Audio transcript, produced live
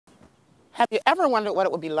Have you ever wondered what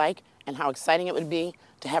it would be like and how exciting it would be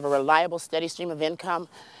to have a reliable, steady stream of income,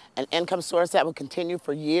 an income source that would continue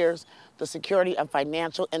for years, the security of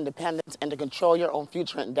financial independence, and to control your own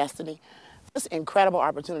future and destiny? This incredible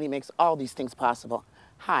opportunity makes all these things possible.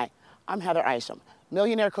 Hi, I'm Heather Isham,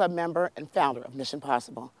 Millionaire Club member and founder of Mission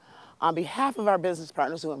Possible. On behalf of our business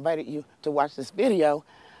partners who invited you to watch this video,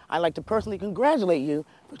 I'd like to personally congratulate you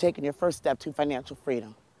for taking your first step to financial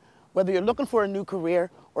freedom. Whether you're looking for a new career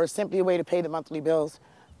or simply a way to pay the monthly bills,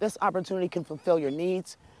 this opportunity can fulfill your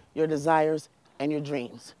needs, your desires, and your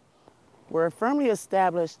dreams. We're a firmly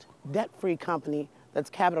established, debt-free company that's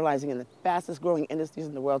capitalizing in the fastest growing industries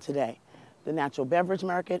in the world today, the natural beverage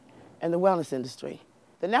market and the wellness industry.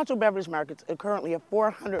 The natural beverage markets are currently a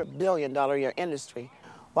 $400 billion a year industry,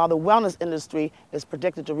 while the wellness industry is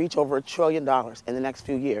predicted to reach over $1 trillion in the next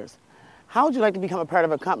few years. How would you like to become a part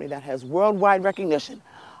of a company that has worldwide recognition,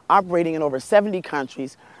 operating in over 70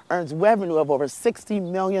 countries, earns revenue of over $60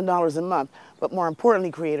 million a month, but more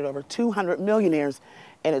importantly created over 200 millionaires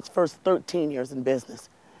in its first 13 years in business?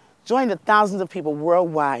 Join the thousands of people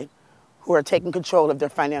worldwide who are taking control of their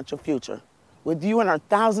financial future. With you and our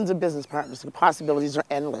thousands of business partners, the possibilities are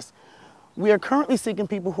endless. We are currently seeking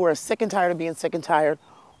people who are sick and tired of being sick and tired,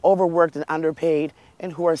 overworked and underpaid,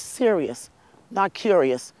 and who are serious, not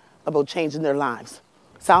curious, about changing their lives.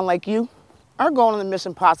 Sound like you? Our goal in the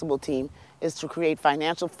Mission Possible team is to create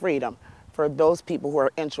financial freedom for those people who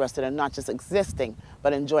are interested in not just existing,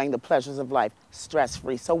 but enjoying the pleasures of life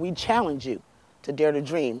stress-free. So we challenge you to dare to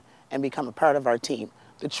dream and become a part of our team.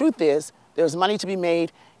 The truth is, there's money to be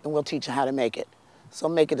made, and we'll teach you how to make it. So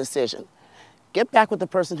make a decision. Get back with the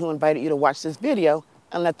person who invited you to watch this video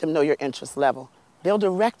and let them know your interest level. They'll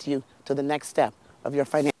direct you to the next step of your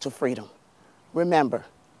financial freedom. Remember,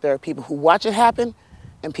 there are people who watch it happen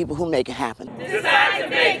and people who make it happen. Decide to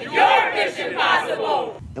make your mission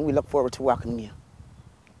possible. And we look forward to welcoming you.